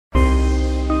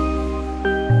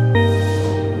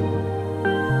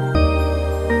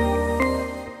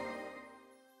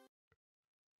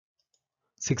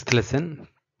Sixth lesson,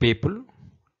 People,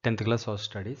 10th class of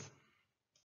studies.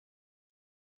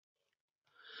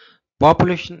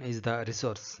 Population is the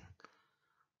resource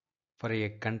for a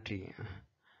country.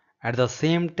 At the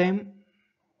same time,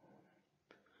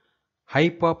 high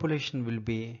population will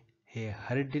be a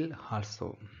hurdle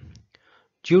also.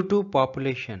 Due to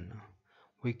population,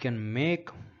 we can make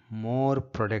more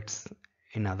products.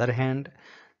 In other hand,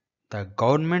 the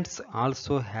governments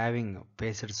also having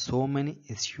faced so many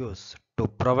issues to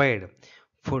provide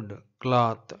food,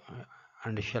 cloth,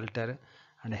 and shelter,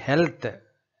 and health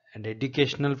and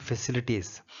educational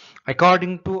facilities.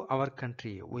 According to our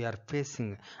country, we are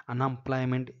facing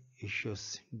unemployment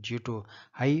issues due to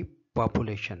high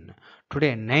population.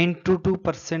 Today,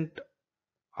 92%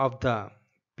 of the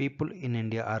people in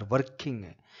India are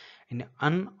working in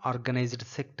unorganized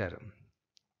sector.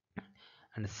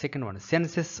 And the second one,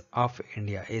 Census of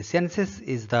India. A census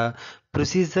is the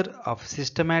procedure of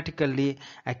systematically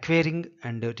acquiring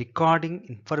and recording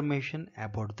information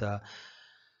about the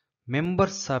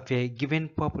members of a given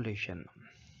population.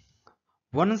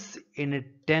 Once in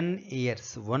 10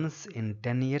 years,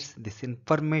 this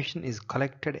information is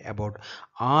collected about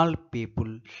all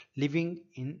people living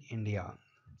in India.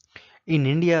 In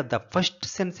India, the first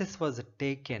census was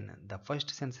taken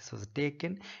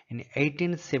in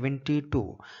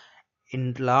 1872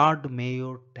 in Lord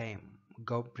Mayo time,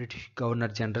 British Governor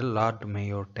General Lord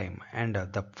Mayo time, and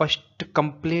the first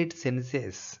complete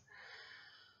census,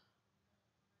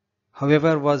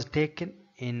 however, was taken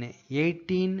in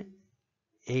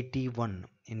 1881.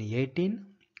 In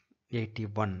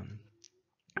 1881,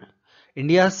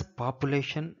 India's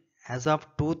population as of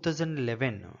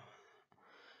 2011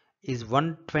 is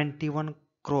 121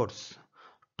 crores.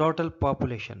 Total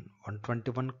population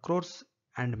 121 crores,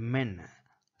 and men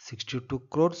 62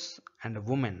 crores and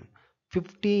women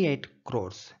 58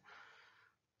 crores.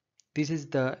 This is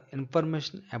the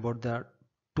information about the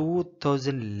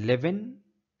 2011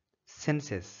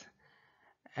 census.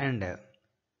 And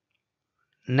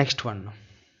next one,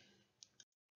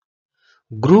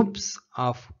 groups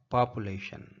of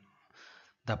population.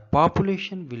 The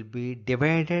population will be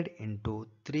divided into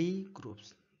three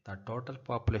groups. The total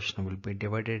population will be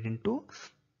divided into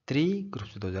three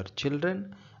groups. Those are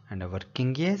children and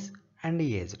working age and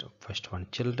aged. First one,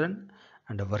 children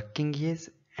and working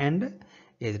age and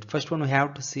aged. First one we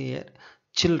have to see here,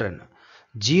 children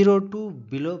 0 to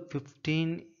below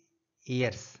 15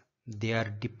 years. They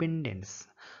are dependents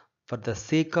for the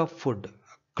sake of food,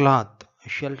 cloth,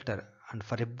 shelter, and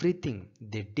for everything.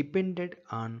 They depended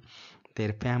on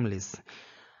their families.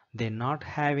 They not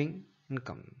having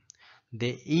income.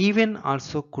 They even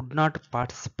also could not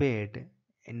participate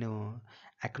in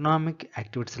economic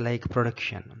activities like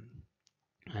production.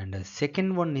 And the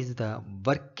second one is the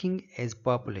working age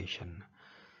population.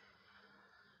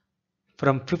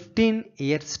 From 15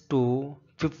 years to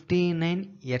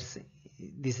 59 years,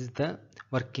 this is the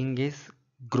working age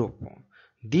group.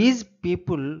 These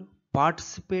people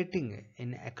participating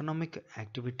in economic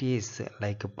activities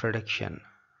like production.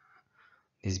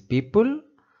 These people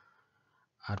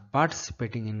are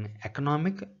participating in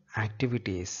economic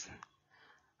activities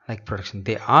like production.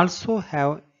 They also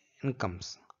have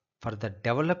incomes for the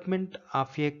development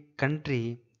of a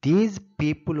country. These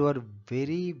people were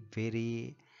very,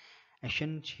 very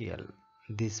essential.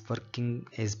 These working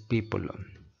age people.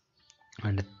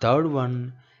 And the third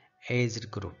one, aged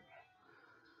group.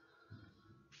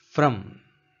 From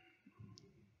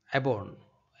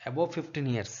above 15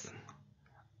 years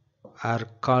are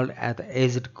called as the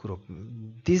aged group.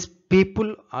 These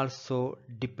people also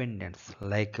dependents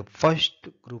like first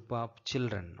group of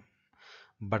children,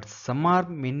 but some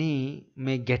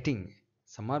may getting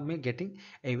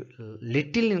a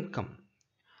little income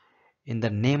in the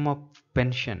name of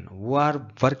pension, who are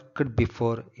worked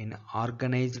before in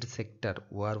organized sector,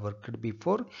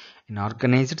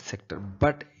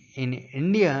 but in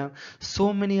India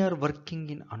so many are working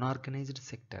in unorganized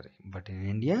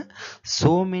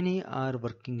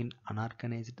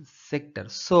sector,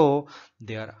 so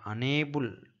they are unable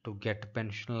to get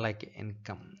pension like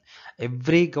income.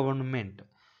 Every government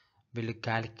will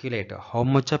calculate how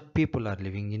much of people are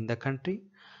living in the country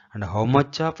and how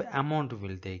much of amount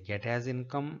will they get as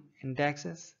income in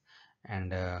taxes,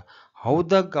 and how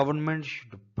the government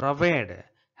should provide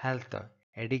health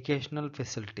educational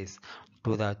facilities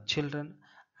to the children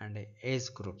and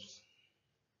age groups.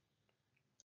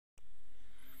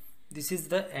 This is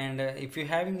the end. If you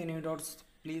having any doubts,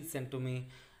 please send to me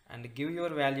and give your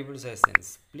valuable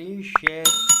suggestions. Please share,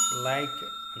 like,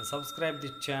 and subscribe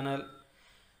this channel.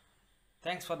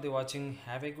 Thanks for the watching.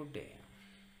 Have a good day.